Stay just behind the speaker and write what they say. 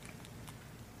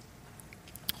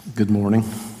Good morning.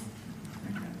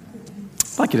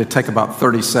 I'd like you to take about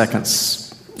 30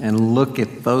 seconds and look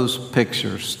at those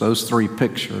pictures, those three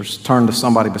pictures. Turn to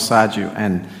somebody beside you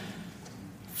and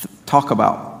talk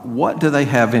about what do they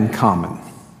have in common?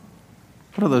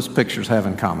 What do those pictures have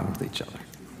in common with each other?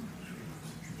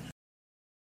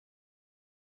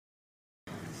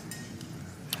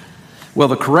 Well,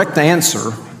 the correct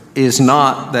answer is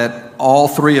not that all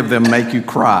three of them make you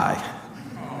cry,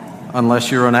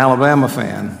 unless you're an Alabama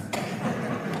fan.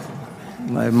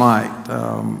 They might.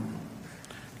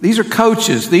 These are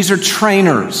coaches. These are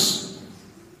trainers.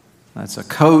 That's a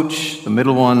coach. The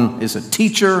middle one is a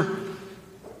teacher.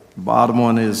 The bottom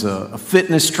one is a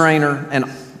fitness trainer.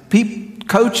 And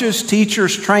coaches,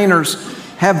 teachers, trainers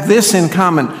have this in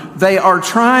common. They are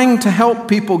trying to help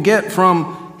people get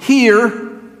from here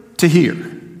to here,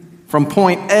 from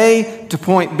point A to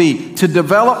point B, to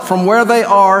develop from where they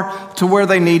are to where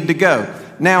they need to go.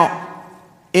 Now,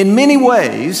 in many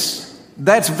ways,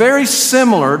 that's very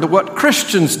similar to what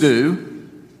Christians do.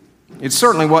 It's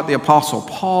certainly what the Apostle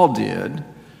Paul did.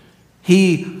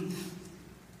 He,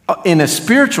 in a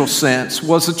spiritual sense,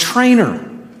 was a trainer.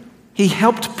 He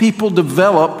helped people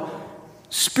develop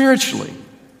spiritually.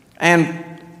 And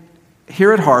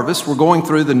here at Harvest, we're going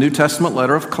through the New Testament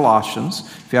letter of Colossians.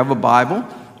 If you have a Bible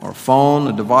or a phone,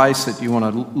 a device that you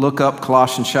want to look up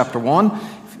Colossians chapter 1,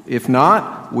 if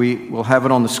not, we will have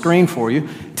it on the screen for you.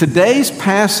 Today's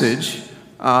passage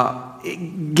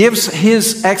gives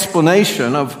his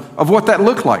explanation of what that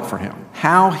looked like for him,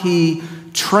 how he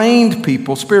trained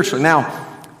people spiritually. Now,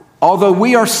 although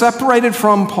we are separated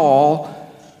from Paul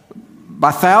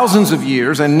by thousands of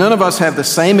years, and none of us have the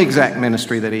same exact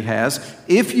ministry that he has,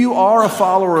 if you are a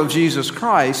follower of Jesus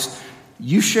Christ,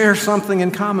 you share something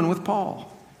in common with Paul.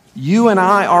 You and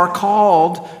I are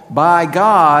called by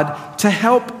God to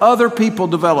help other people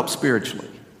develop spiritually.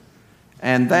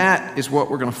 And that is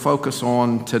what we're going to focus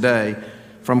on today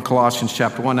from Colossians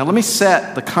chapter 1. Now, let me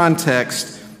set the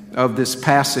context of this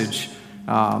passage.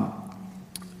 After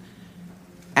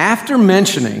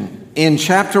mentioning in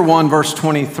chapter 1, verse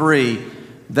 23,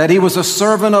 that he was a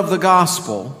servant of the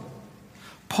gospel,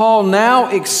 Paul now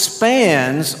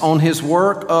expands on his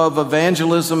work of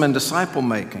evangelism and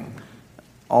disciplemaking,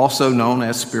 also known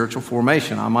as spiritual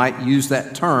formation. I might use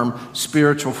that term,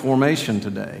 spiritual formation,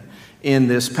 today in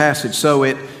this passage. So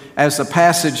as the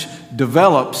passage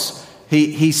develops,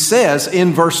 he says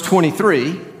in verse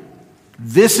 23,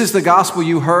 "This is the gospel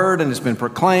you heard and has been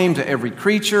proclaimed to every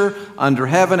creature under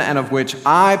heaven, and of which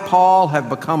I, Paul, have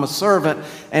become a servant."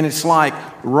 And it's like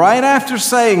right after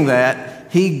saying that,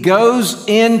 he goes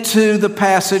into the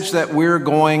passage that we're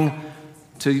going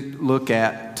to look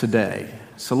at today.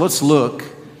 So let's look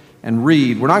and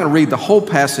read. We're not going to read the whole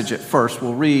passage at first.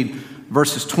 We'll read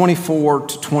verses 24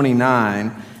 to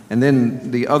 29, and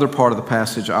then the other part of the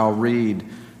passage I'll read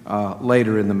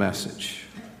later in the message.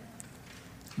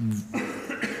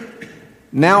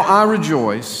 "Now I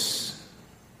rejoice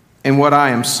in what I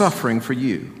am suffering for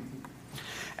you,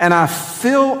 and I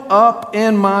fill up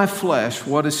in my flesh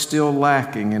what is still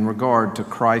lacking in regard to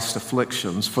Christ's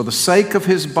afflictions for the sake of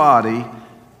his body,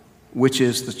 which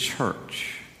is the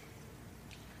church.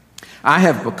 I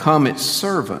have become its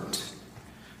servant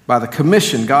by the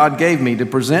commission God gave me to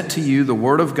present to you the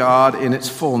word of God in its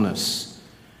fullness,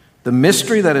 the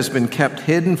mystery that has been kept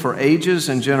hidden for ages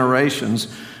and generations,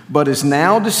 but is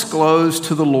now disclosed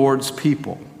to the Lord's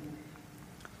people.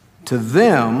 To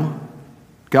them,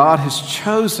 God has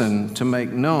chosen to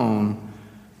make known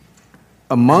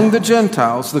among the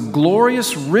Gentiles the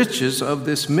glorious riches of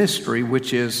this mystery,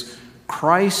 which is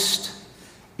Christ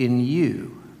in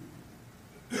you,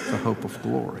 the hope of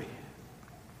glory.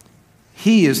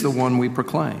 He is the one we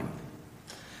proclaim,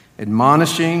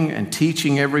 admonishing and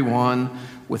teaching everyone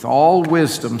with all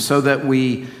wisdom, so that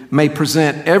we may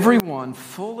present everyone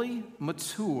fully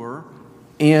mature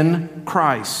in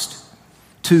Christ.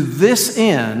 To this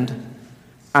end,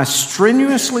 I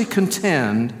strenuously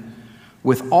contend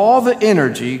with all the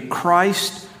energy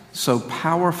Christ so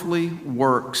powerfully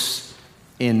works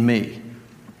in me."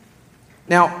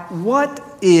 Now,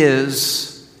 what is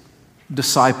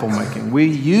disciple making? We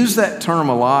use that term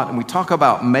a lot, and we talk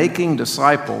about making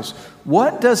disciples.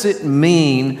 What does it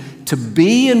mean to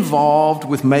be involved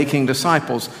with making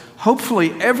disciples?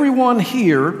 Hopefully everyone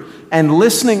here and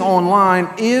listening online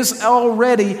is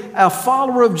already a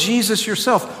follower of Jesus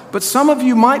yourself. But some of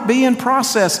you might be in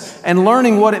process and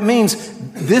learning what it means.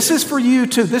 This is for you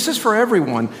too. This is for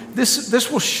everyone.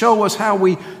 This will show us how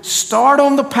we start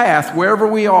on the path wherever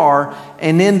we are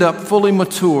and end up fully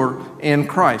mature in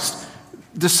Christ.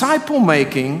 Disciple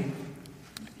making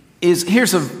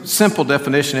here's a simple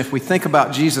definition. If we think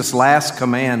about Jesus' last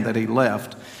command that he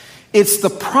left, it's the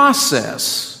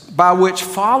process by which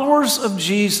followers of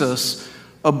Jesus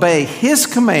obey his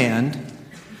command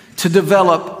to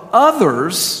develop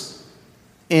others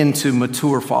into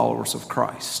mature followers of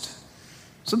Christ.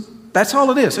 So that's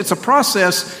all it is. It's a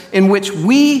process in which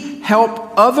we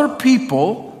help other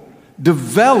people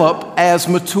develop as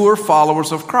mature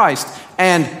followers of Christ.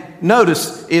 And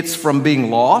notice, it's from being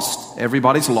lost.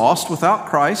 Everybody's lost without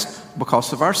Christ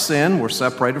because of our sin. We're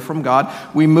separated from God.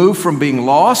 We move from being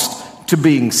lost to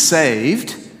being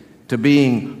saved, to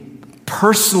being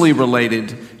personally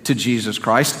related to Jesus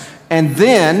Christ, and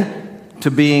then to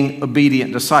being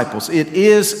obedient disciples. It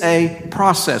is a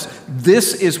process.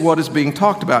 This is what is being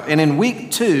talked about. And in week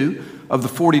 2 of the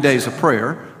 40 days of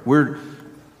prayer,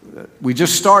 we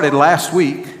just started last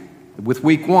week with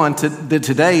week 1.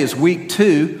 Today is week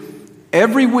 2.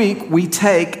 Every week we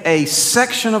take a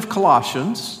section of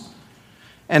Colossians,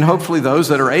 and hopefully those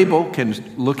that are able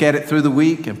can look at it through the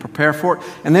week and prepare for it.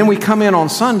 And then we come in on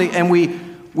Sunday and we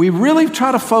really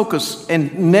try to focus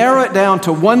and narrow it down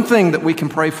to one thing that we can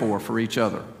pray for each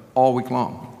other all week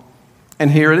long.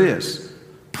 And here it is.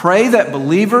 Pray that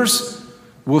believers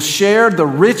will share the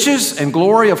riches and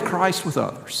glory of Christ with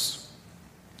others,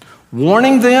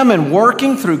 warning them and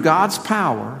working through God's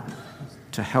power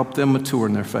to help them mature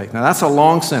in their faith. Now, that's a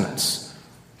long sentence.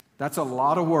 That's a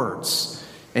lot of words.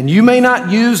 And you may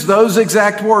not use those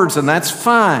exact words, and that's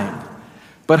fine.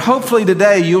 But hopefully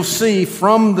today you'll see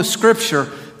from the Scripture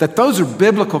that those are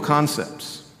biblical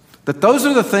concepts, that those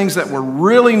are the things that were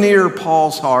really near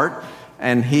Paul's heart,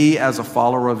 and he, as a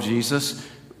follower of Jesus,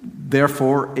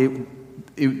 therefore,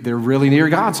 they're really near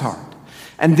God's heart.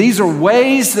 And these are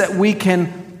ways that we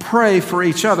can pray for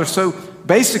each other. So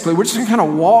basically, we're just going to kind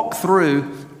of walk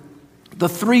through the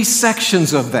 3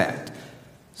 sections of that.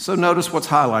 So notice what's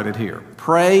highlighted here.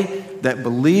 Pray that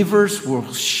believers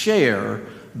will share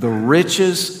the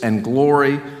riches and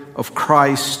glory of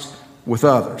Christ with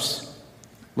others.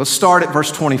 Let's start at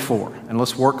verse 24 and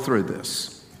let's work through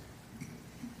this.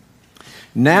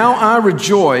 Now I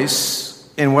rejoice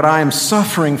in what I am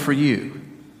suffering for you,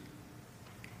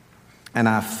 and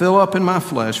I fill up in my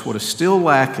flesh what is still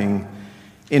lacking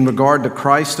in regard to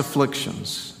Christ's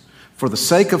afflictions for the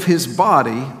sake of his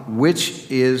body, which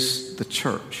is the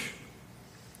church.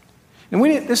 And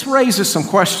this raises some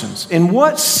questions. In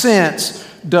what sense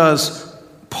does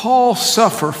Paul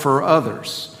suffer for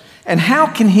others? And how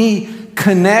can he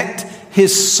connect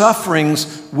his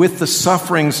sufferings with the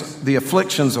sufferings, the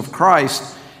afflictions of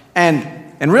Christ? And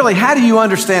really, how do you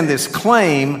understand this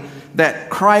claim that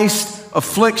Christ's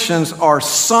afflictions are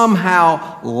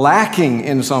somehow lacking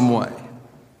in some way?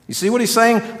 You see what he's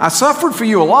saying? I suffered for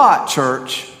you a lot,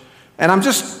 church, and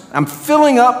I'm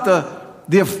filling up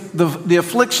the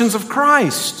afflictions of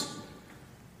Christ.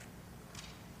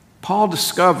 Paul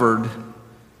discovered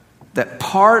that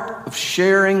part of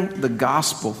sharing the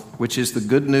gospel, which is the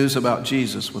good news about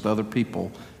Jesus with other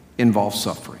people, involves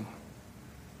suffering.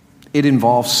 It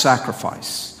involves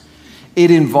sacrifice. It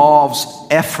involves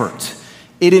effort.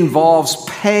 It involves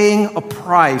paying a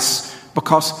price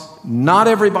because not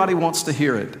everybody wants to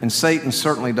hear it, and Satan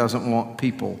certainly doesn't want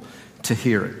people to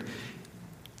hear it.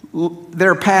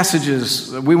 There are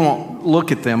passages, we won't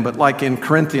look at them, but like in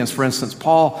Corinthians, for instance,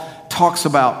 Paul talks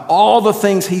about all the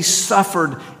things he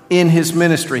suffered in his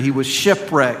ministry. He was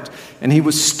shipwrecked, and he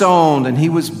was stoned, and he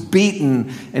was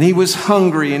beaten, and he was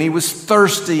hungry, and he was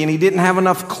thirsty, and he didn't have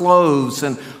enough clothes,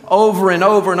 and over and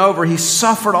over and over, he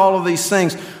suffered all of these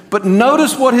things. But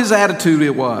notice what his attitude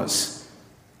it was.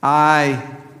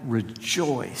 I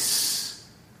rejoice.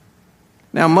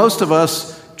 Now, most of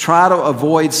us try to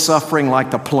avoid suffering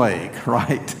like the plague,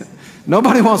 right?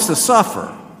 Nobody wants to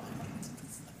suffer.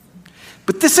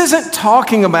 But this isn't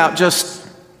talking about just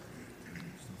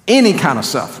any kind of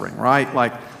suffering, right?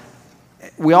 Like,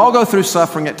 we all go through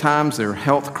suffering at times. There are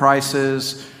health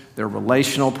crises, there are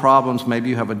relational problems. Maybe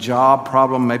you have a job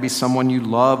problem. Maybe someone you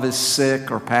love is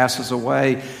sick or passes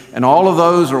away. And all of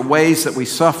those are ways that we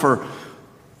suffer.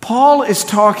 Paul is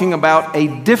talking about a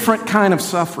different kind of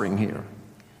suffering here.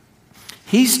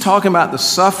 He's talking about the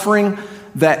suffering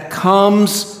that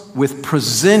comes with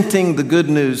presenting the good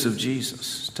news of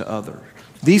Jesus to others.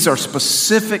 These are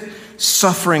specific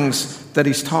sufferings that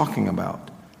he's talking about.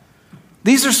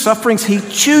 These are sufferings he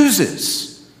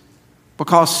chooses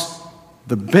because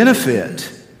the benefit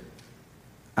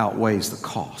outweighs the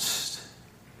cost.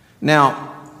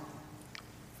 Now,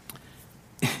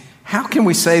 how can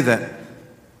we say that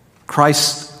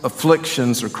Christ's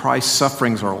afflictions or Christ's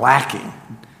sufferings are lacking?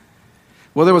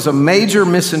 Well, there was a major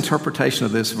misinterpretation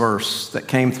of this verse that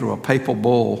came through a papal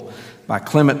bull by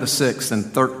Clement VI in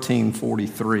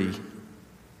 1343.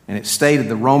 And it stated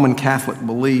the Roman Catholic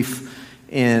belief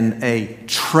in a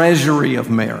treasury of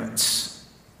merits,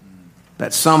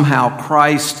 that somehow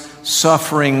Christ's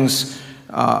sufferings,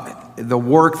 the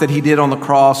work that he did on the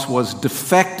cross was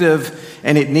defective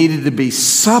and it needed to be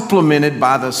supplemented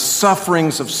by the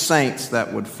sufferings of saints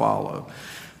that would follow.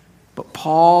 But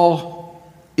Paul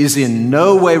is in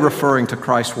no way referring to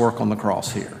Christ's work on the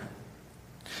cross here.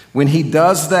 When he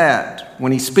does that,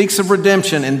 when he speaks of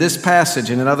redemption in this passage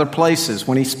and in other places,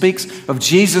 when he speaks of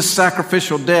Jesus'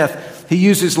 sacrificial death, he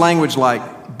uses language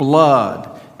like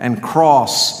blood and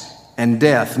cross and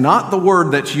death, not the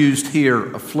word that's used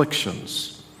here,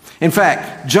 afflictions. In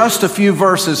fact, just a few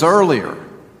verses earlier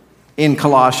in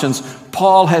Colossians,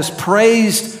 Paul has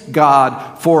praised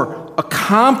God for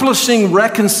accomplishing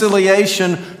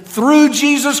reconciliation through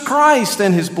Jesus Christ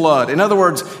and his blood. In other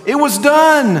words, it was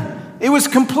done. It was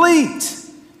complete.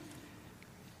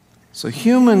 So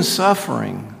human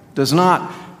suffering does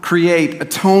not create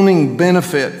atoning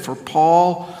benefit for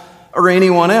Paul or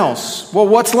anyone else. Well,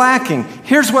 what's lacking?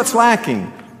 Here's what's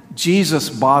lacking: Jesus'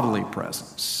 bodily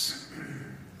presence.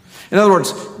 In other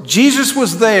words, Jesus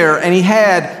was there and he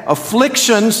had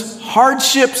afflictions,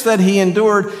 hardships that he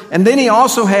endured, and then he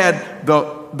also had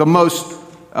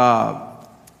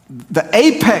the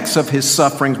apex of his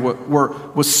sufferings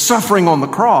was suffering on the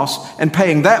cross and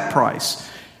paying that price.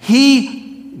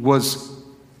 He was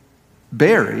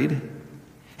buried.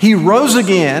 He rose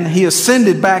again. He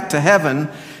ascended back to heaven.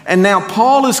 And now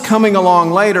Paul is coming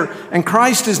along later, and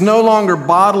Christ is no longer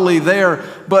bodily there,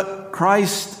 but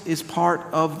Christ is part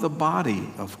of the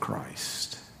body of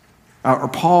Christ. Or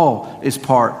Paul is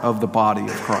part of the body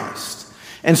of Christ.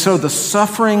 And so the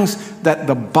sufferings that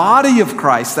the body of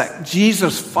Christ, that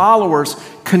Jesus' followers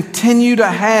continue to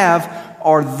have,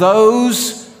 are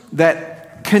those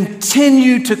that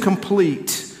continue to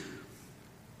complete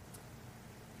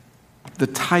the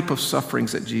type of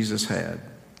sufferings that Jesus had.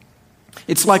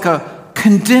 It's like a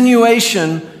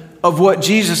continuation of what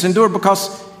Jesus endured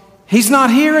because he's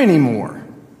not here anymore.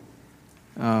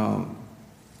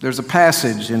 There's a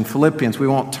passage in Philippians, we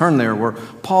won't turn there, where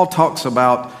Paul talks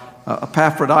about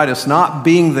Epaphroditus not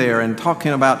being there and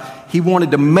talking about he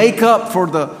wanted to make up for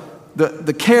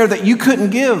the care that you couldn't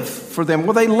give for them.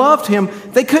 Well, they loved him.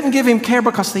 They couldn't give him care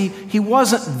because he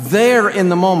wasn't there in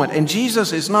the moment. And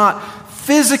Jesus is not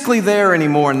physically there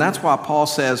anymore. And that's why Paul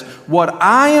says, what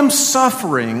I am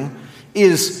suffering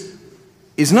is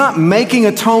not making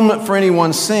atonement for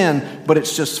anyone's sin, but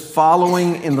it's just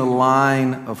following in the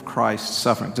line of Christ's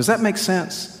suffering. Does that make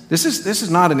sense? This is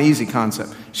not an easy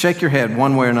concept. Shake your head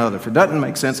one way or another. If it doesn't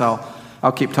make sense,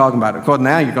 I'll keep talking about it. Because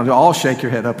now you're going to all shake your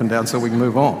head up and down so we can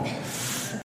move on.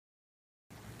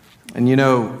 And you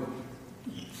know,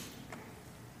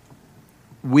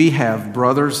 we have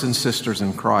brothers and sisters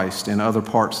in Christ in other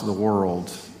parts of the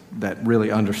world that really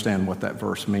understand what that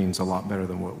verse means a lot better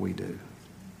than what we do.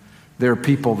 There are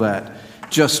people that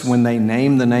just when they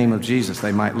name the name of Jesus,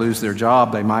 they might lose their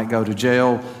job, they might go to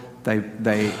jail,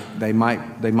 they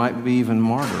might be even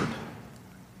martyred.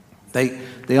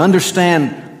 They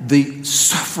understand the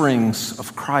sufferings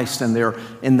of Christ, and they're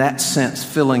in that sense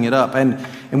filling it up.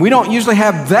 And we don't usually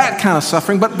have that kind of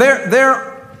suffering, but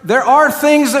there are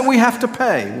things that we have to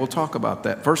pay. We'll talk about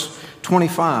that. Verse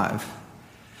 25.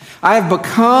 I have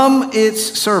become its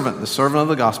servant, the servant of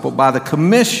the gospel, by the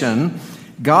commission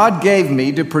God gave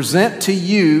me to present to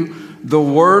you the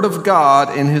word of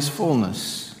God in his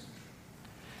fullness.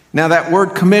 Now that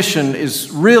word commission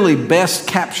is really best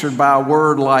captured by a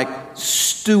word like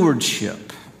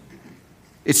stewardship.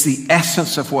 It's the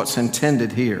essence of what's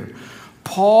intended here.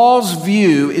 Paul's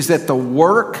view is that the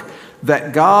work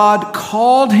that God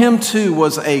called him to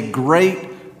was a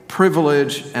great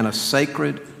privilege and a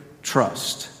sacred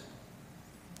trust.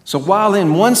 So while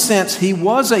in one sense he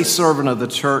was a servant of the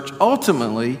church,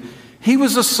 ultimately he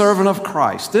was a servant of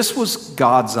Christ. This was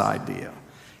God's idea.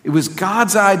 It was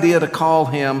God's idea to call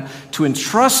him, to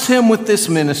entrust him with this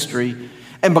ministry,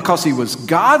 and because he was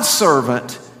God's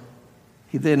servant,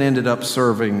 he then ended up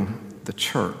serving the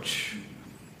church.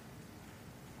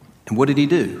 And what did he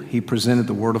do? He presented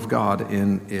the Word of God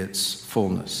in its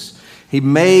fullness. He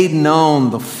made known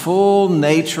the full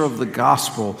nature of the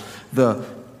gospel,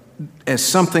 as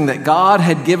something that God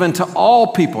had given to all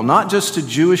people, not just to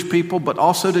Jewish people, but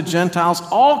also to Gentiles,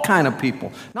 all kind of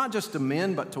people. Not just to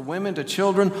men, but to women, to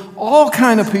children, all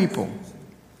kind of people.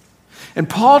 And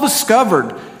Paul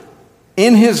discovered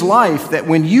in his life that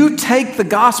when you take the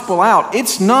gospel out,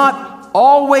 it's not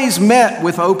always met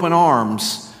with open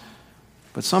arms,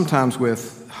 but sometimes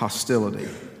with hostility.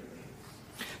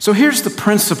 So here's the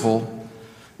principle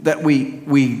that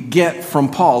we get from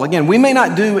Paul. Again, we may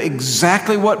not do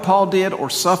exactly what Paul did or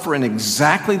suffer in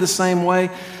exactly the same way,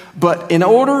 but in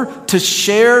order to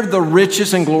share the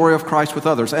riches and glory of Christ with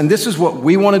others, and this is what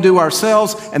we want to do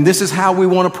ourselves, and this is how we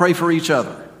want to pray for each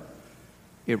other,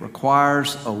 it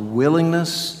requires a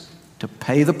willingness to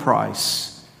pay the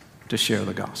price to share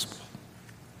the gospel.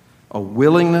 A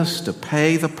willingness to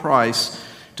pay the price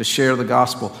to share the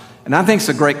gospel. And I think it's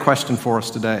a great question for us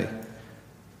today.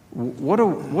 What are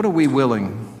we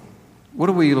willing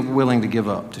to give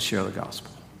up to share the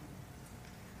gospel?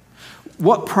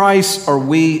 What price are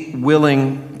we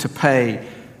willing to pay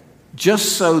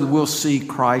just so we'll see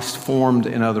Christ formed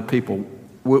in other people?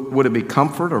 Would it be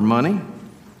comfort or money?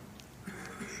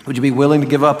 Would you be willing to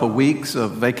give up a week's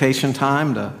of vacation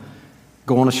time to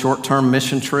go on a short-term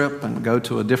mission trip and go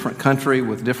to a different country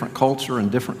with different culture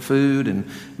and different food and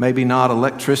maybe not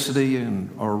electricity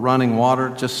or running water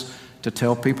just to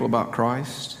tell people about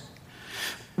Christ?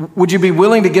 Would you be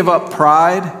willing to give up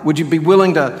pride? Would you be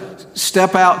willing to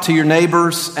step out to your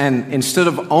neighbors and instead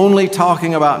of only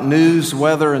talking about news,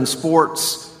 weather, and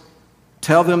sports,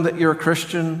 tell them that you're a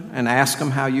Christian and ask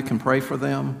them how you can pray for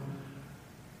them?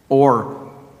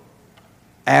 Or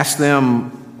ask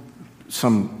them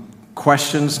some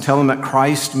questions, tell them that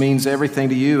Christ means everything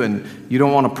to you and you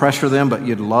don't want to pressure them, but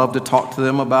you'd love to talk to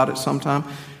them about it sometime?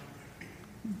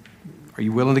 Are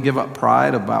you willing to give up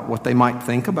pride about what they might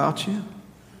think about you?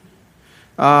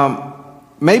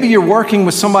 Maybe you're working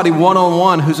with somebody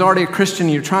one-on-one who's already a Christian.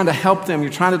 You're trying to help them.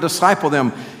 You're trying to disciple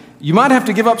them. You might have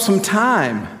to give up some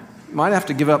time. You might have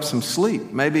to give up some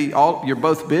sleep. Maybe you're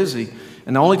both busy,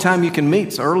 and the only time you can meet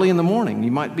is early in the morning.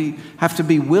 You might have to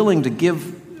be willing to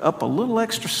give up a little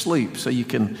extra sleep so you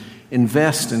can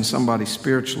invest in somebody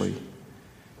spiritually.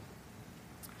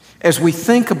 As we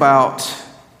think about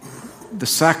the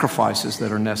sacrifices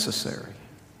that are necessary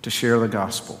to share the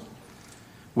gospel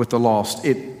with the lost,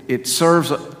 it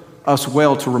serves us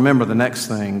well to remember the next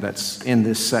thing that's in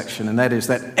this section, and that is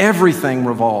that everything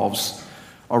revolves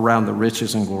around the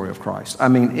riches and glory of Christ. I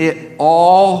mean, it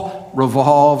all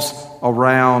revolves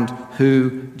around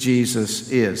who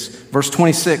Jesus is. Verse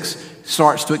 26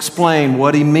 starts to explain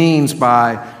what he means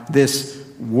by this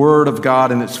word of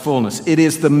God in its fullness. It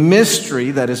is the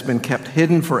mystery that has been kept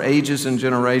hidden for ages and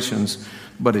generations,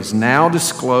 but is now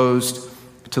disclosed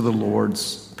to the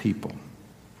Lord's people.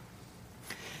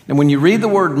 And when you read the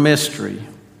word mystery,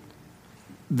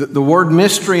 the word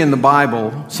mystery in the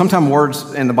Bible, sometimes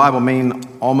words in the Bible mean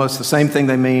almost the same thing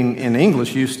they mean in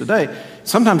English used today.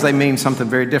 Sometimes they mean something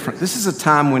very different. This is a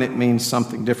time when it means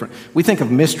something different. We think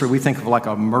of mystery, we think of like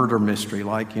a murder mystery,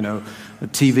 like, a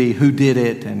TV, who did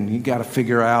it, and you got to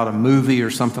figure out a movie or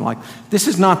something like that. This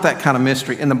is not that kind of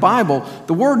mystery. In the Bible,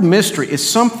 the word mystery is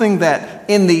something that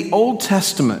in the Old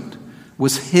Testament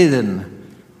was hidden.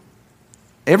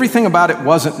 Everything about it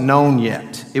wasn't known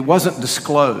yet. It wasn't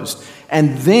disclosed.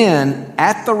 And then,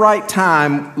 at the right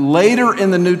time, later in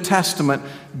the New Testament,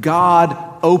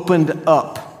 God opened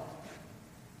up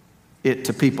it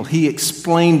to people. He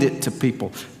explained it to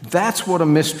people. That's what a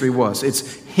mystery was.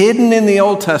 It's hidden in the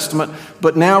Old Testament,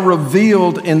 but now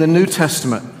revealed in the New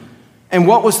Testament. And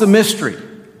what was the mystery?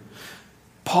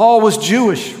 Paul was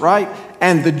Jewish, right?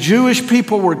 And the Jewish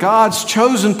people were God's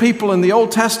chosen people in the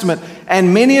Old Testament.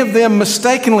 And many of them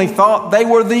mistakenly thought they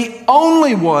were the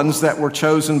only ones that were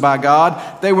chosen by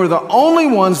God. They were the only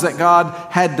ones that God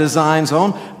had designs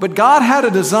on. But God had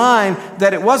a design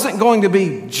that it wasn't going to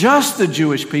be just the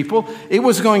Jewish people. It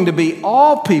was going to be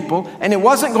all people. And it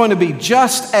wasn't going to be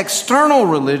just external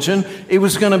religion. It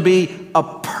was going to be a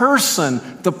person,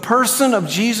 the person of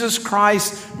Jesus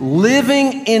Christ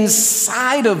living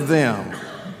inside of them.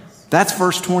 That's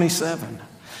verse 27.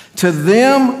 To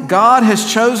them, God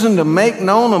has chosen to make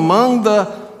known among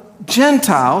the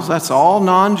Gentiles, that's all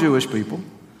non-Jewish people,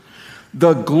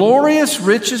 the glorious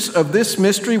riches of this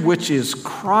mystery, which is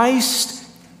Christ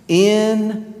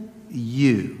in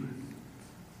you,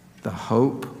 the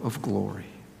hope of glory.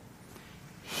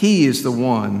 He is the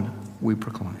one we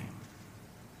proclaim.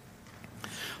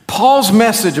 Paul's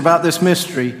message about this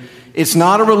mystery, it's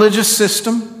not a religious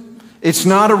system. It's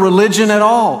not a religion at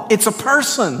all. It's a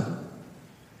person.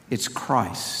 It's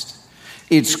Christ.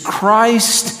 It's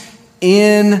Christ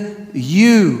in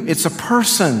you. It's a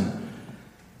person.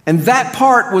 And that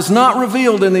part was not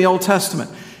revealed in the Old Testament.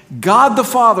 God the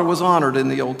Father was honored in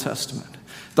the Old Testament.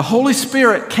 The Holy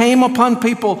Spirit came upon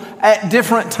people at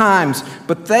different times,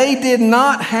 but they did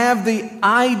not have the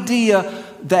idea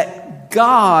that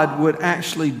God would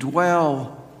actually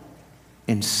dwell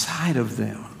inside of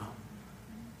them.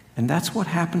 And that's what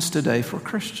happens today for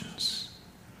Christians.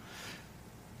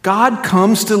 God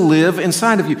comes to live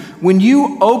inside of you. When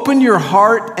you open your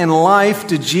heart and life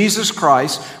to Jesus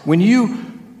Christ, when you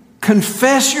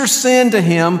confess your sin to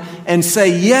Him and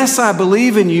say, yes, I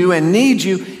believe in you and need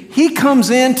you, He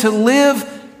comes in to live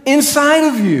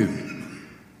inside of you.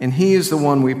 And He is the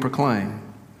one we proclaim.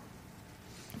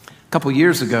 A couple of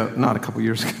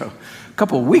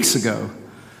weeks ago,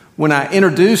 when I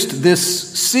introduced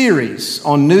this series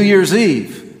on New Year's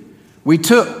Eve, we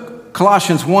took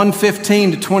Colossians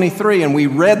 1:15 to 23, and we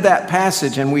read that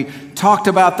passage, and we talked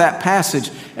about that passage,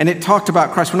 and it talked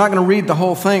about Christ. We're not going to read the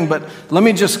whole thing, but let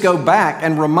me just go back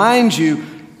and remind you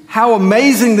how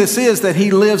amazing this is that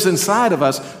He lives inside of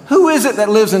us. Who is it that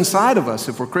lives inside of us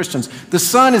if we're Christians? The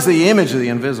Son is the image of the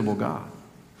invisible God,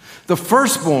 the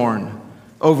firstborn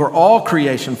over all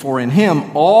creation, for in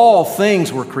Him all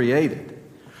things were created,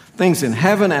 things in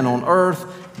heaven and on earth,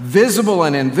 visible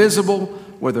and invisible,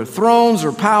 whether thrones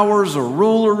or powers or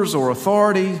rulers or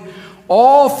authorities.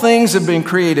 All things have been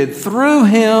created through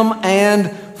Him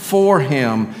and for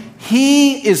Him.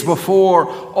 He is before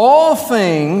all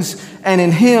things, and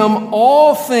in Him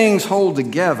all things hold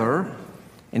together.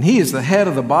 And He is the head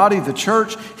of the body, the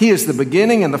church. He is the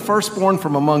beginning and the firstborn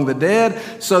from among the dead,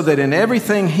 so that in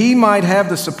everything He might have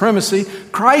the supremacy.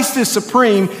 Christ is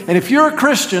supreme, and if you're a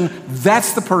Christian,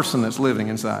 that's the person that's living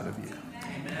inside of you.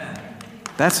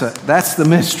 That's the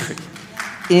mystery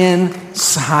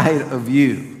inside of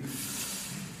you.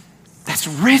 That's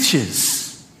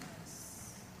riches.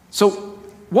 So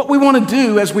what we want to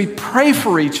do as we pray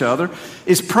for each other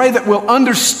is pray that we'll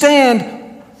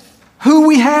understand who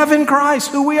we have in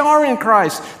Christ, who we are in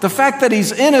Christ, the fact that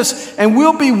He's in us, and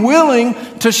we'll be willing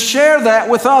to share that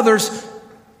with others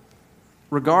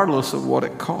regardless of what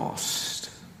it costs.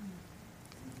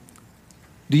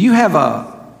 Do you have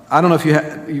I don't know if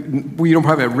you don't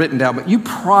probably have it written down, but you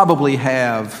probably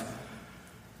have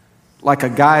like a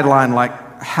guideline,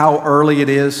 like how early it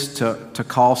is to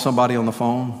call somebody on the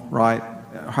phone, right?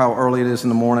 How early it is in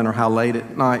the morning or how late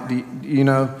at night. Do you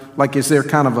know? Like, is there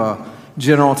kind of a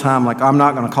general time, like I'm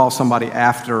not going to call somebody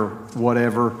after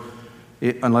whatever,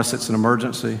 unless it's an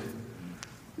emergency?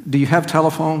 Do you have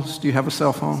telephones? Do you have a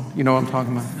cell phone? You know what I'm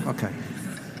talking about? Okay.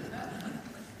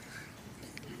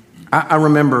 I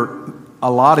remember a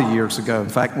lot of years ago, in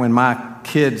fact, when my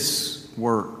kids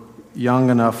were young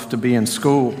enough to be in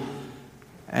school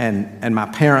and my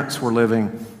parents were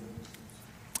living,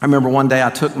 I remember one day I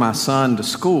took my son to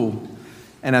school,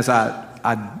 and as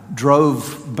I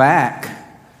drove back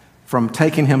from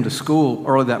taking him to school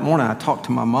early that morning, I talked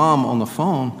to my mom on the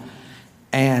phone,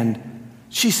 and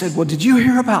she said, well, did you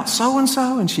hear about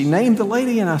so-and-so? And she named the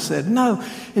lady, and I said, no.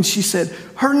 And she said,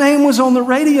 her name was on the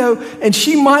radio, and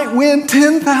she might win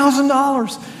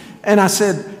 $10,000. And I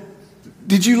said,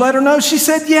 did you let her know? She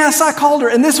said, yes, I called her.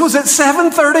 And this was at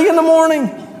 7:30 in the morning.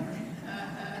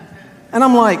 And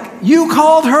I'm like, you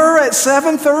called her at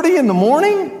 7:30 in the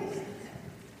morning?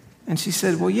 And she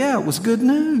said, well, yeah, it was good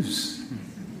news.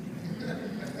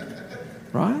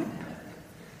 Right?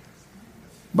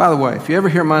 By the way, if you ever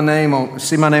hear my name,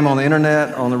 see my name on the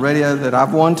internet, on the radio, that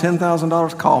I've won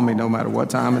 $10,000, call me no matter what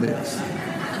time it is.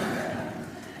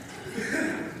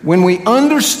 When we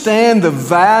understand the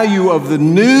value of the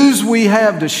news we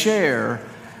have to share,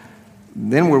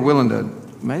 then we're willing to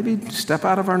maybe step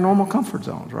out of our normal comfort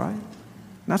zones, right? And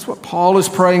that's what Paul is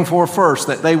praying for first,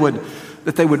 that they would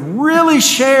really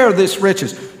share this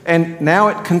riches. And now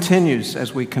it continues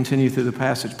as we continue through the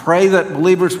passage. Pray that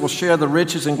believers will share the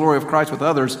riches and glory of Christ with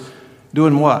others,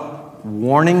 doing what?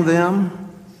 Warning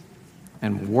them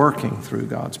and working through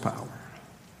God's power.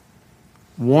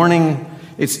 Warning,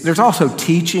 there's also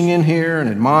teaching in here and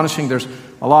admonishing. There's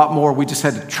a lot more. We just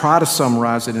had to try to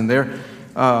summarize it in there.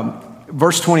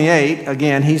 Verse 28,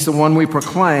 again, He's the one we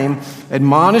proclaim,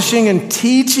 admonishing and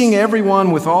teaching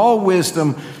everyone with all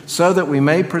wisdom, so that we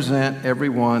may present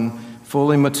everyone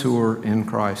fully mature in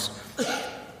Christ.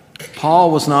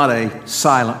 Paul was not a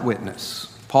silent witness.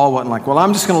 Paul wasn't like, well,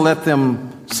 I'm just going to let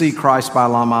them see Christ by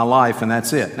my life, and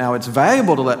that's it. Now, it's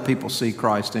valuable to let people see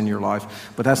Christ in your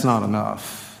life, but that's not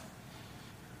enough.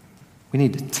 We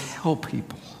need to tell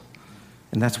people,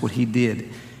 and that's what he did.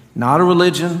 Not a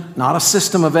religion, not a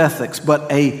system of ethics, but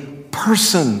a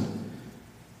person.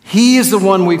 He is the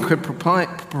one we could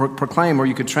proclaim, or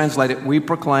you could translate it, we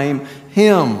proclaim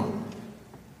Him.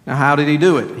 Now, how did he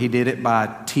do it? He did it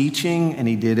by teaching, and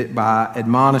he did it by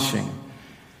admonishing.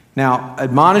 Now,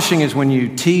 admonishing is when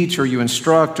you teach or you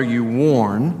instruct or you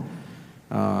warn.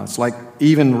 It's like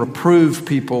even reprove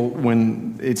people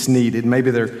when it's needed.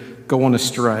 Maybe they're going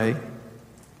astray.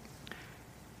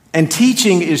 And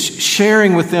teaching is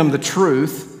sharing with them the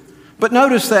truth. But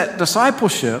notice that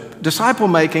disciple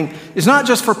making, is not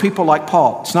just for people like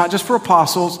Paul. It's not just for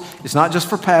apostles. It's not just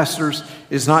for pastors.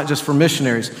 It's not just for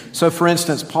missionaries. So, for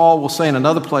instance, Paul will say in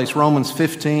another place, Romans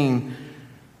 15,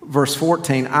 verse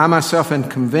 14, I myself am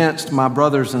convinced, my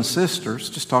brothers and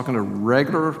sisters, just talking to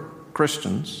regular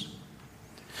Christians,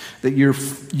 that you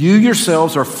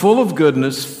yourselves are full of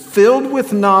goodness, filled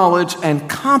with knowledge, and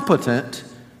competent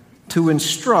to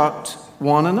instruct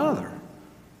one another.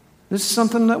 This is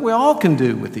something that we all can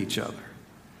do with each other.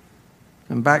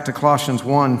 And back to Colossians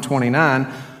 1:29,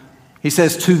 he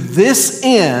says, to this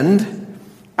end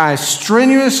I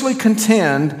strenuously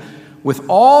contend with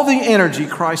all the energy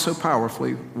Christ so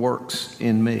powerfully works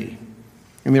in me.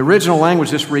 In the original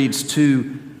language, this reads,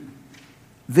 to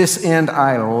this end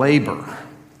I labor.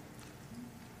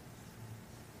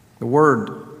 The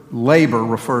word labor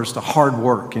refers to hard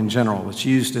work in general. It's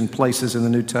used in places in the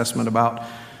New Testament about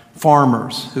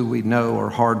farmers who we know are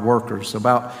hard workers,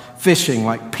 about fishing,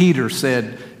 like Peter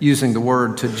said, using the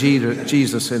word to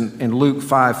Jesus in Luke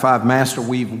 5:5, Master,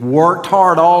 we've worked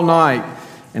hard all night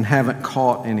and haven't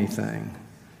caught anything.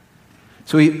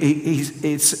 So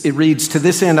it reads, to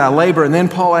this end I labor, and then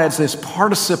Paul adds this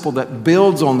participle that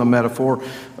builds on the metaphor.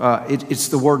 It's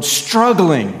the word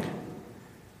struggling,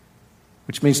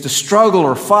 which means to struggle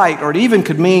or fight, or it even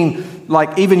could mean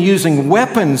like even using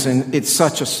weapons, and it's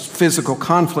such a physical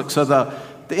conflict. So the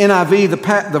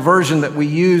NIV, the version that we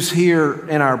use here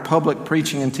in our public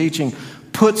preaching and teaching,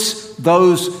 puts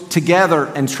those together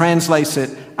and translates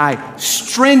it, I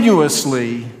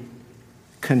strenuously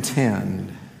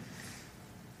contend.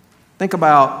 Think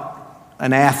about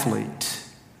an athlete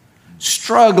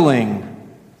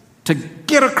struggling to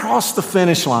get across the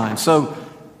finish line. So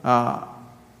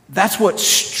that's what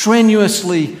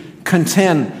strenuously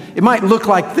contend. It might look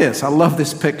like this. I love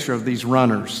this picture of these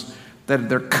runners, that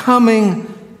they're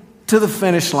coming to the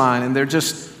finish line and they're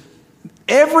just,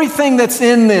 everything that's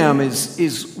in them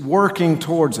is working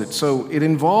towards it. So it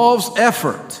involves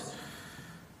effort.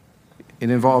 It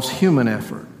involves human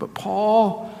effort. But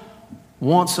Paul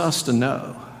wants us to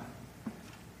know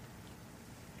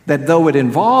that though it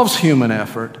involves human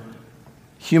effort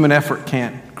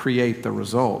can't create the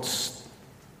results.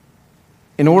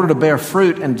 In order to bear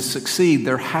fruit and to succeed,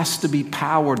 there has to be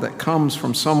power that comes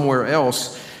from somewhere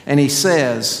else. And he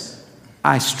says,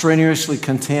 I strenuously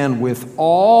contend with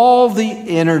all the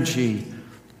energy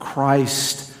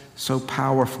Christ so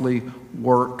powerfully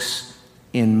works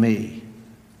in me.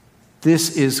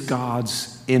 This is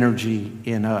God's energy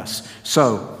in us.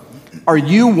 So, are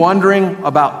you wondering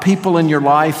about people in your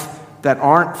life that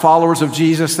aren't followers of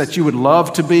Jesus that you would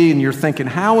love to be, and you're thinking,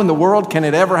 how in the world can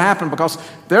it ever happen? Because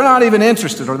they're not even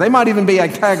interested, or they might even be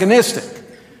antagonistic,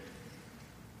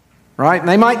 right? And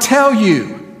they might tell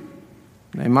you.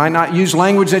 They might not use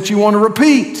language that you want to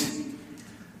repeat.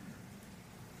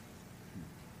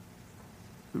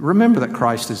 Remember that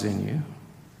Christ is in you.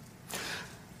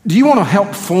 Do you want to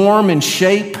help form and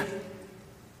shape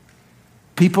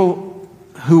people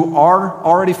who are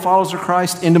already followers of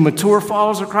Christ into mature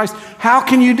followers of Christ? How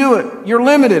can you do it? You're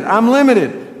limited. I'm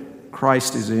limited.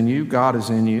 Christ is in you. God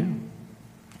is in you.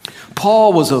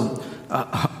 Paul was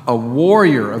a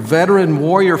warrior, a veteran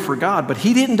warrior for God, but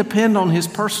he didn't depend on his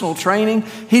personal training.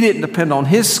 He didn't depend on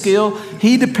his skill.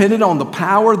 He depended on the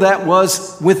power that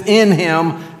was within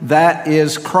him, that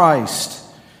is Christ.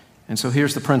 And so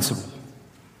here's the principle.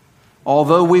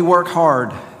 Although we work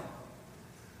hard,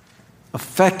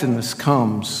 effectiveness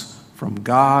comes from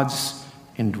God's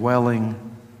indwelling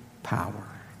power.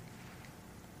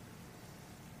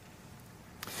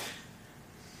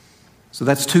 So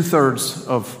that's 2/3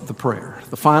 of the prayer.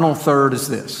 The final third is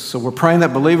this. So we're praying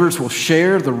that believers will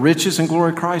share the riches and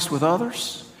glory of Christ with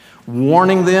others,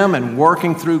 warning them and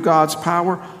working through God's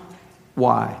power.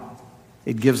 Why?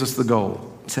 It gives us the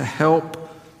goal to help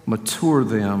mature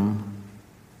them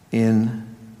in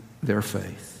their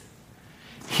faith.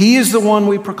 He is the one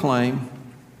we proclaim,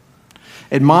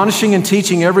 admonishing and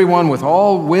teaching everyone with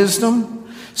all wisdom,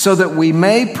 so that we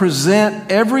may present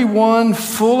everyone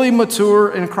fully mature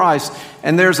in Christ.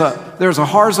 And there's a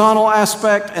horizontal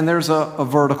aspect and there's a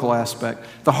vertical aspect.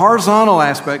 The horizontal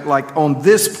aspect, like on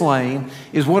this plane,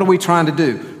 is what are we trying to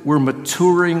do? We're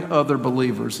maturing other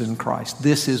believers in Christ.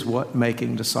 This is what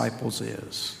making disciples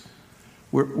is.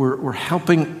 We're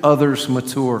helping others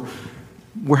mature.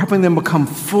 We're helping them become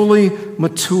fully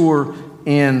mature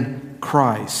in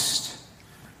Christ.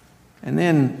 And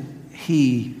then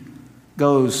he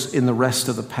goes in the rest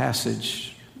of the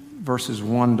passage, verses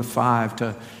 1-5,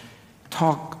 to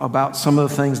talk about some of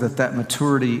the things that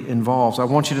maturity involves. I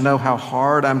want you to know how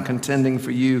hard I'm contending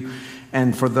for you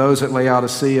and for those at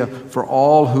Laodicea, for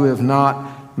all who have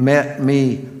not met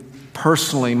me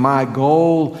personally, my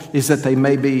goal is that they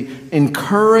may be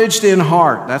encouraged in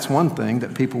heart. That's one thing,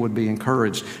 that people would be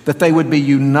encouraged. That they would be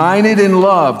united in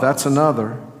love. That's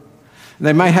another.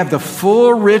 They may have the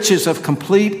full riches of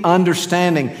complete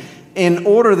understanding in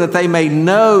order that they may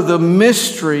know the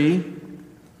mystery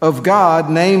of God,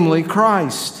 namely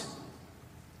Christ,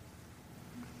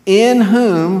 in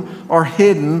whom are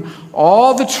hidden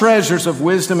all the treasures of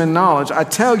wisdom and knowledge. I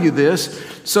tell you this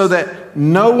so that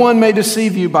no one may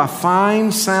deceive you by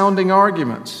fine-sounding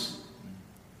arguments.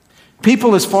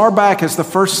 People as far back as the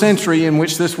first century in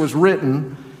which this was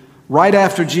written, right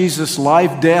after Jesus'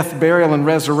 life, death, burial, and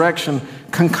resurrection,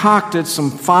 concocted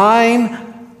some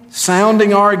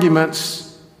fine-sounding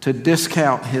arguments to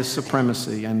discount his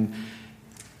supremacy. And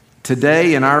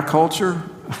today in our culture,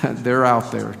 they're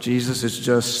out there. Jesus is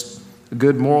just a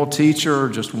good moral teacher, or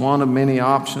just one of many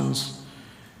options.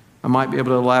 I might be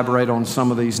able to elaborate on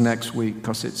some of these next week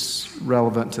because it's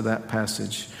relevant to that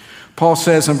passage. Paul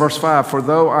says in verse 5, "For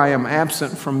though I am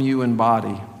absent from you in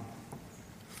body,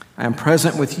 I am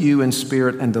present with you in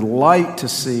spirit and delight to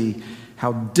see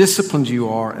how disciplined you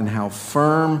are and how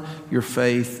firm your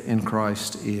faith in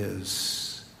Christ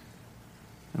is."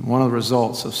 And one of the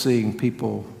results of seeing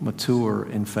people mature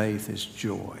in faith is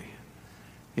joy.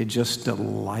 It just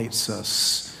delights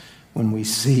us when we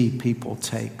see people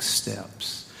take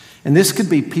steps. And this could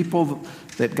be people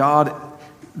that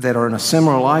are in a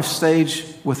similar life stage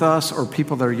with us, or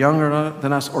people that are younger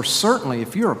than us, or certainly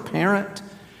if you're a parent,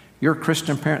 you're a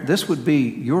Christian parent, this would be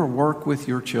your work with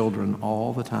your children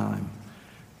all the time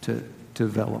to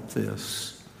develop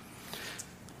this.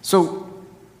 So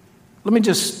let me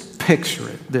just picture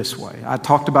it this way. I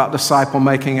talked about disciple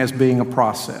making as being a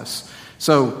process.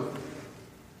 So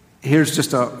here's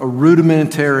just a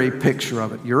rudimentary picture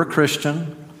of it. You're a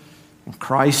Christian, and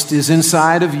Christ is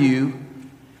inside of you,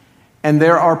 and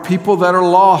there are people that are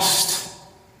lost.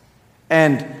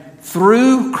 And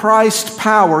through Christ's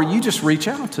power, you just reach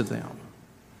out to them.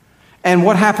 And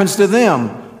what happens to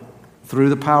them? Through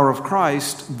the power of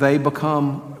Christ, they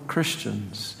become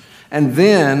Christians. And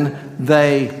then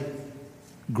they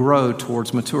grow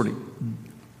towards maturity.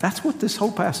 That's what this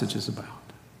whole passage is about.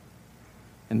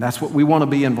 And that's what we want to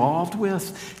be involved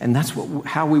with. And that's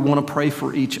how we want to pray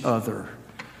for each other.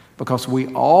 Because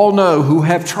we all know who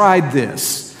have tried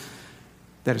this,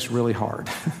 that it's really hard.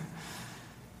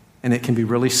 And it can be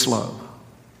really slow.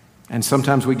 And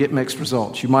sometimes we get mixed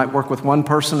results. You might work with one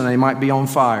person and they might be on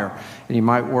fire. And you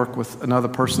might work with another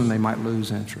person and they might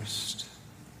lose interest.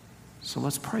 So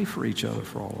let's pray for each other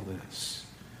for all of this.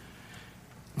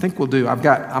 I think we'll do. I'm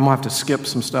going to have to skip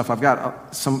some stuff. I've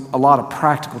got a lot of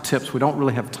practical tips. We don't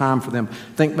really have time for them.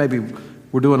 I think maybe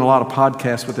we're doing a lot of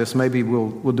podcasts with this. Maybe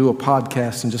we'll do a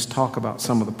podcast and just talk about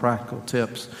some of the practical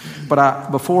tips. But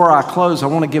before I close, I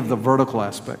want to give the vertical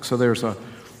aspect. So there's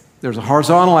a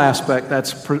horizontal aspect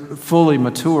that's fully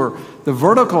mature. The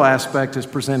vertical aspect is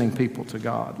presenting people to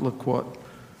God. Look what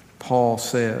Paul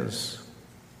says,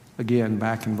 again,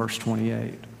 back in verse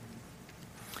 28.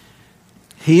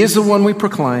 He is the one we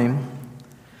proclaim,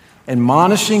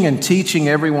 admonishing and teaching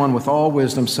everyone with all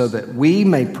wisdom, so that we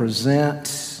may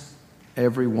present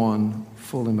everyone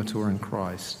fully mature in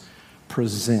Christ.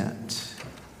 Present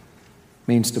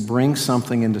means to bring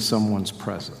something into someone's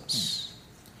presence,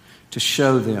 to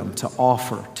show them, to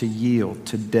offer, to yield,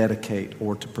 to dedicate,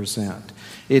 or to present.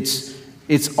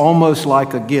 It's almost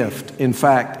like a gift. In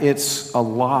fact, it's a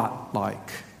lot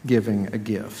like giving a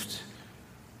gift.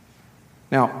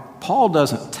 Now, Paul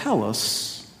doesn't tell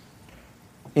us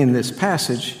in this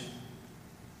passage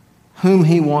whom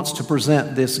he wants to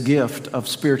present this gift of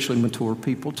spiritually mature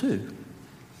people to.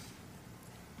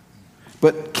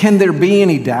 But can there be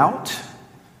any doubt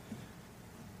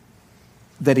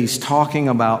that he's talking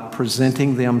about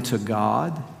presenting them to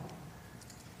God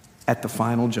at the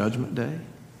final judgment day?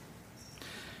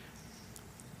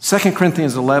 2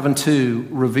 Corinthians 11:2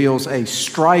 reveals a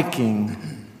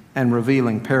striking and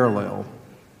revealing parallel.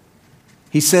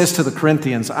 He says to the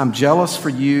Corinthians, "I'm jealous for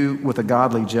you with a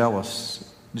godly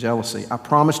jealousy. I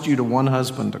promised you to one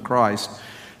husband, to Christ,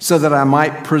 so that I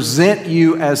might present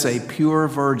you as a pure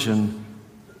virgin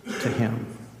to him."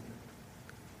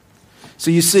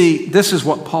 So you see, this is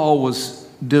what Paul was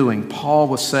doing. Paul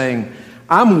was saying,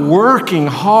 I'm working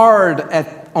hard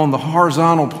on the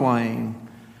horizontal plane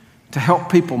to help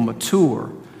people mature.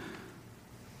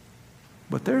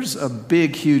 But there's a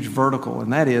big, huge vertical,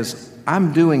 and that is,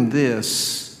 I'm doing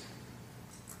this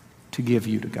to give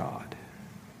you to God.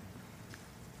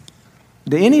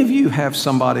 Do any of you have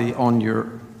somebody on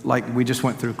your, like we just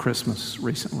went through Christmas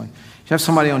recently, do you have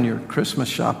somebody on your Christmas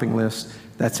shopping list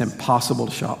that's impossible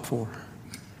to shop for?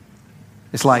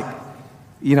 It's like,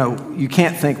 you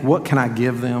can't think, what can I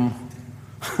give them?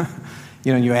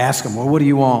 You ask them, well, what do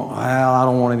you want? Well, I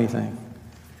don't want anything.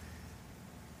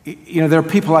 There are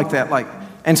people like that.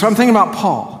 And so I'm thinking about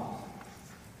Paul.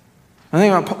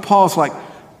 Paul's like,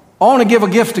 I want to give a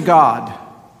gift to God.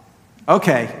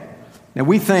 Okay. Now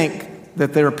we think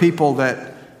that there are people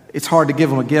that it's hard to give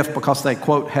them a gift because they,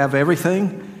 quote, have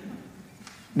everything.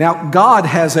 Now, God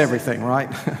has everything, right?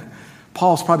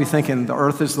 Paul's probably thinking the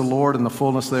earth is the Lord and the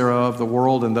fullness thereof, the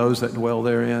world and those that dwell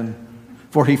therein.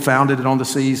 For he founded it on the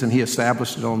seas and he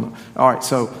established it on the... All right,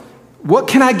 so what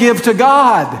can I give to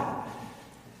God?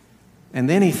 And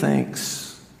then he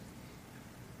thinks,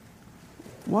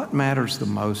 what matters the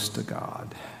most to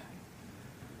God?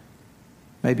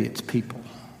 Maybe it's people.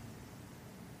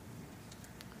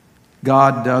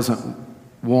 God doesn't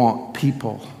want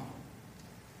people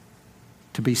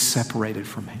to be separated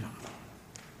from him.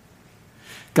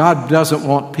 God doesn't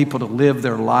want people to live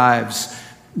their lives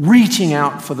reaching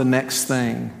out for the next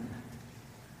thing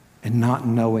and not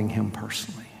knowing him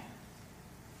personally.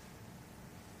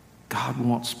 God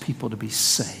wants people to be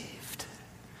saved.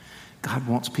 God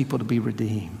wants people to be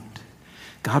redeemed.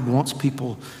 God wants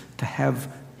people to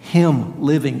have him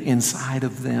living inside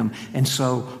of them. And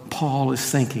so Paul is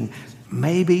thinking,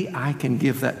 maybe I can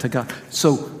give that to God.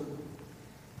 So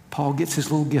Paul gets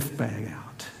his little gift bag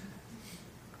out.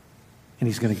 And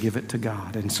he's going to give it to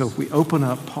God. And so if we open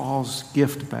up Paul's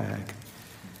gift bag,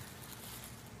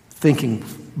 thinking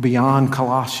beyond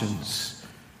Colossians,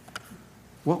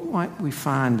 what might we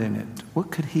find in it?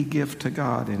 What could he give to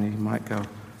God? And he might go,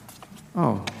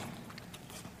 oh,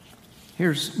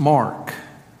 here's Mark,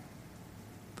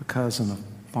 the cousin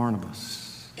of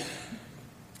Barnabas.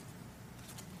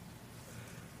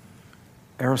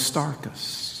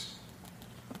 Aristarchus.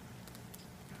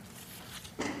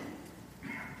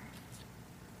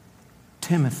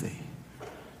 Timothy.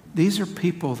 These are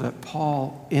people that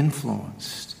Paul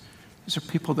influenced. These are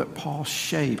people that Paul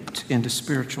shaped into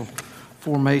spiritual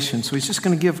formation. So he's just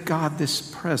going to give God this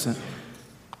present.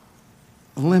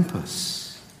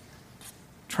 Olympus,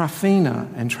 Tryphena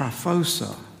and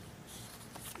Tryphosa,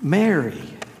 Mary.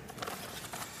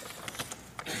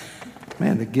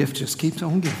 Man, the gift just keeps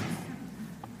on giving.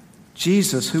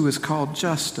 Jesus, who is called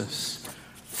Justus,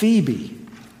 Phoebe,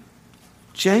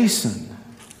 Jason,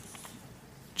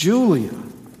 Julia,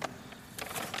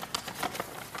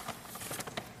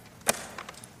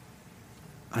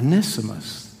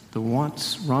 Onesimus, the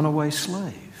once runaway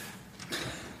slave,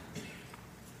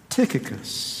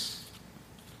 Tychicus,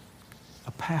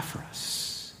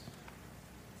 Epaphras.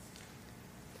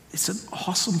 It's an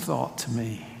awesome thought to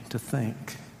me to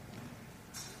think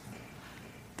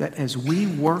that as we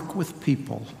work with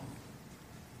people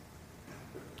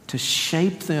to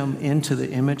shape them into the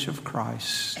image of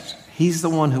Christ, he's the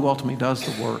one who ultimately does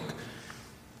the work,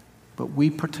 but we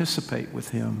participate with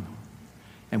him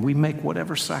and we make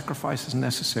whatever sacrifice is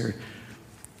necessary.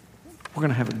 We're going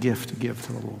to have a gift to give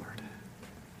to the Lord.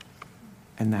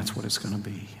 And that's what it's going to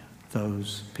be,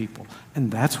 those people. And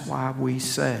that's why we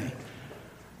say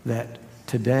that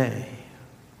today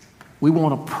we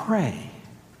want to pray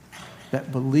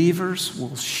that believers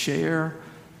will share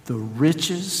the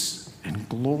riches and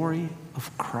glory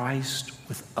of Christ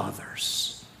with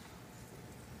others,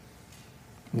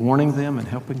 warning them and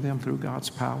helping them through God's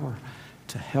power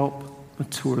to help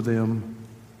mature them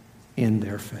in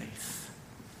their faith.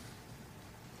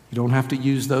 You don't have to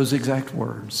use those exact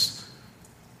words,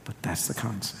 but that's the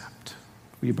concept.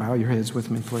 Will you bow your heads with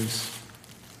me, please?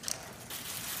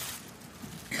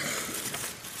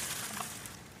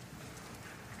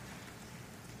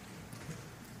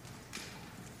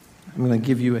 I'm going to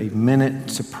give you a minute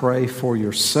to pray for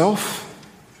yourself,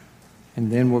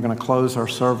 and then we're going to close our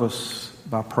service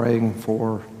by praying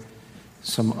for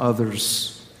some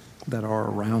others that are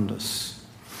around us.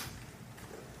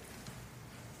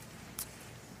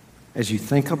 As you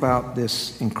think about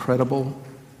this incredible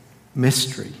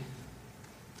mystery,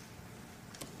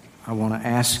 I want to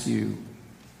ask you,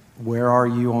 where are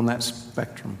you on that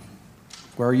spectrum?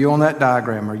 Where are you on that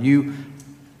diagram? Are you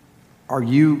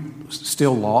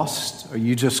still lost? Are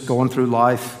you just going through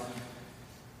life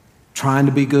trying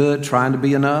to be good, trying to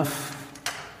be enough?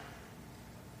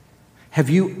 Have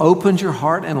you opened your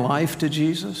heart and life to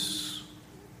Jesus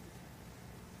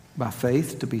by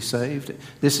faith to be saved?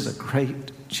 This is a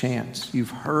great chance.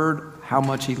 You've heard how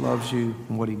much he loves you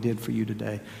and what he did for you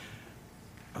today.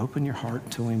 Open your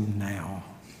heart to him now.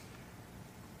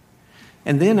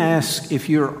 And then ask, if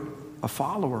you're a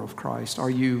follower of Christ, are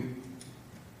you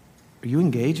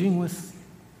engaging with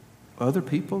other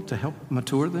people to help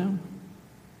mature them?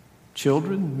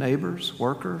 Children, neighbors,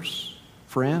 workers,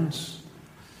 friends?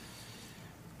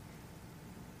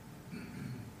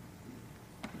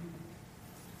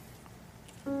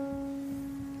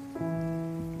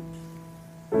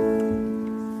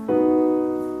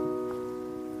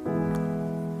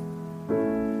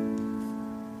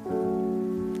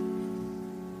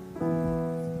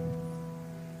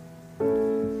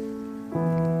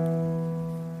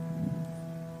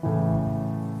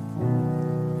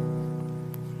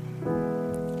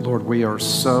 Lord, we are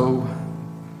so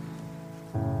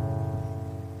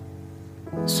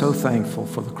thankful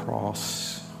for the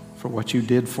cross, for what you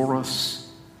did for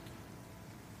us,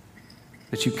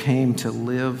 that you came to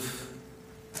live,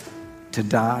 to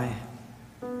die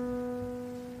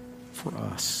for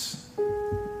us.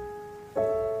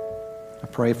 I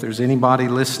pray if there's anybody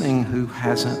listening who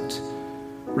hasn't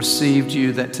received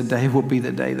you, that today will be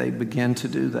the day they begin to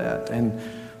do that. And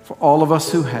for all of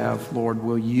us who have, Lord,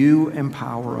 will you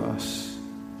empower us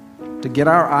to get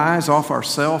our eyes off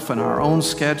ourselves and our own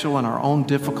schedule and our own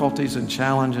difficulties and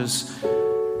challenges,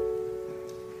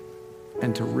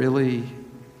 and to really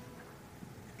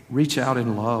reach out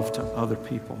in love to other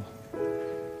people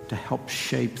to help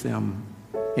shape them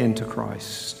into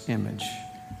Christ's image.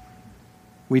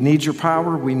 We need your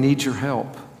power, we need your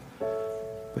help,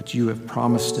 but you have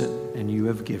promised it and you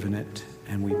have given it,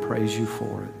 and we praise you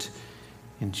for it.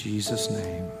 In Jesus'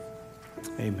 name,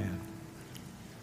 amen.